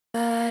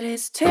But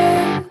it's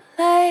too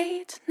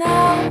late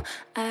now.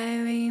 I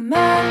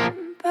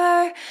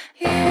remember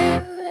you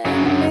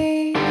and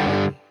me,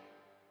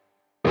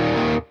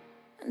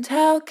 and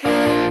how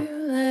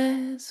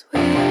careless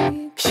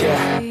we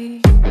could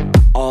be.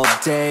 All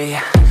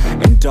day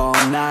and all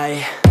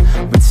night,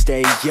 we'd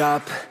stay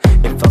up,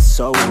 it felt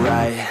so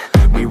right.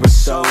 We were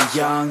so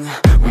young,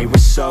 we were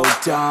so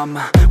dumb.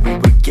 We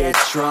would get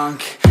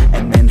drunk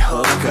and then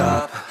hook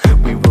up.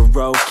 We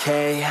were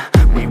okay,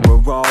 we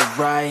were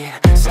alright,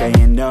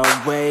 staying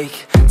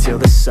awake till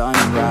the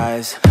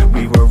sunrise.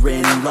 We were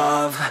in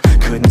love,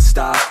 couldn't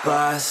stop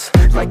us,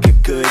 like a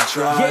good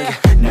drug,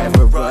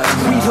 never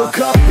enough. We'd hook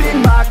up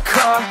in my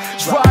car,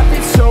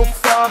 driving so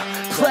far,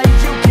 play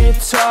your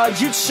guitar,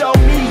 you'd show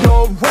me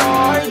your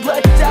art,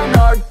 let down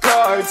our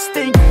guards,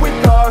 think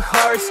with our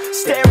hearts,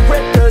 stare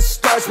at the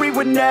stars. We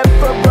were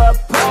never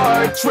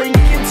apart,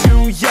 drinking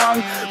too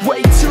young,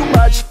 way too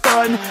much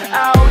fun,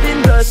 out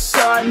in the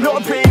sun,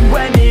 hoping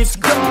when it's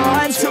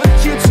gone. Took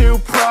you to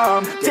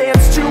prom,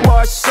 dance to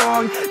our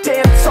song,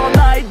 dance all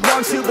night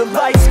long till the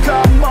lights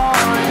come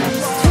on.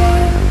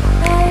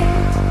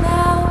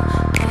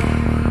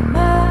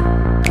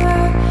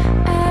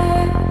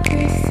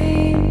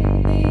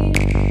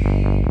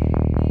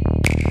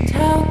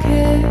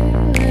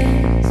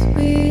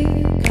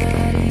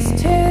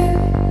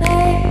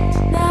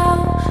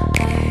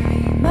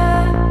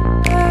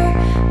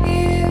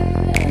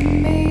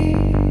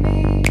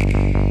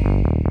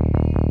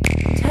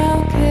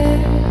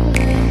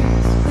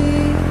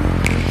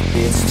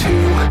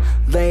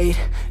 Late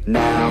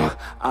now,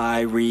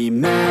 I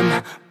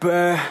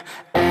remember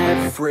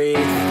everything,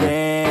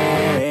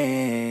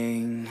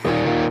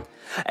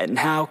 and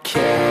how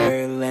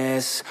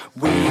careless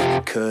we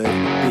could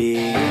be,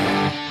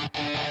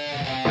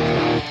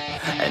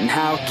 and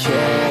how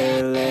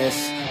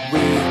careless we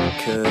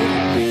could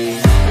be,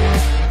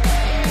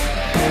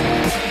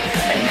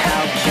 and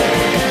how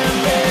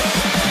careless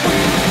we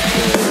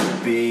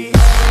could be.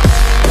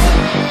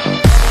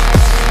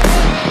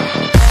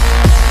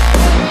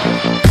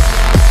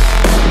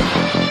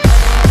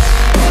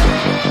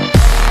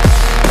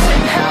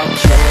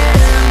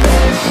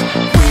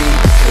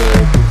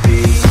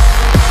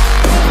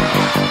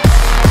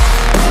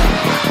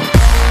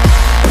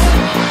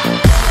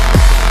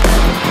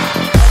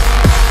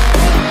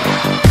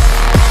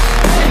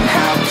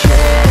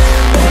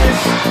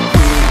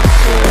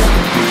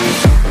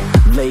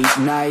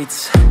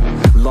 Nights,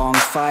 long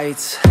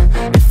fights,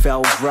 it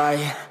felt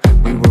right,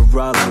 we were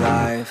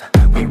alive.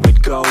 We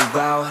would go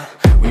out,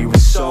 we were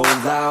so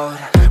loud,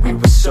 we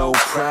were so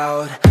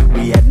proud,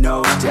 we had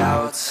no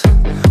doubts.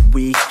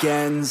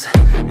 Weekends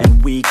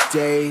and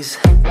weekdays,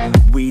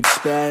 we'd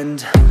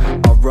spend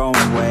our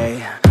own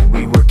way.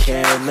 We were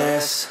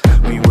careless,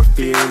 we were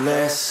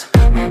fearless,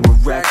 we were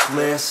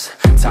reckless,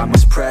 time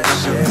was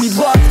precious. We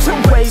loved to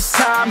waste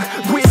time,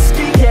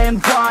 whiskey and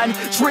wine,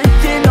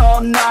 drinking all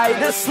night,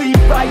 asleep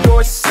by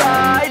your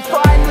side.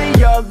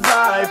 Finally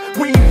alive,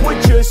 we would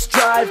just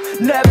drive,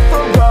 never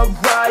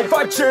arrive.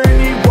 Our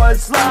journey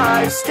was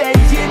live,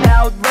 staying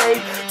out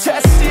late,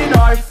 testing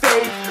our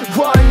fate,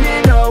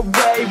 running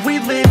away. We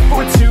live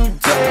for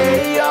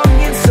today,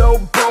 young and so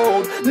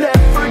bold,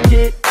 never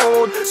get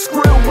old.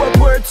 Screw what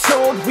we're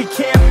told, we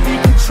can't be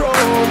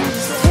controlled.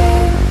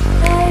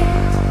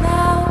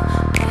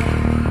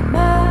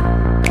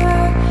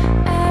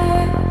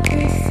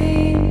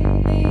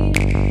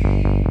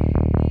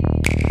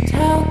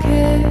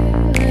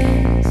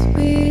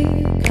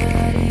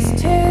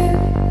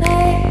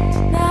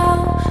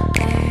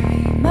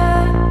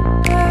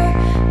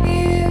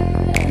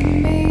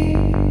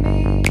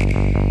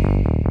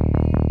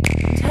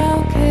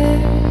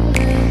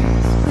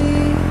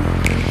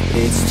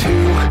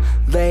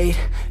 Late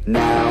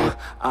now,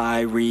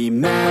 I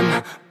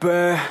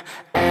remember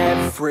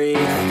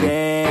everything,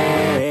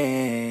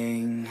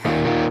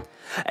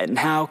 and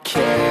how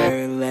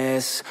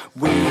careless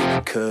we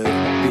could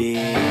be,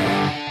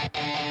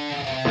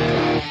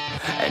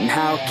 and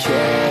how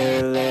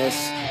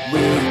careless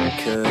we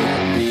could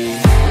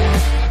be.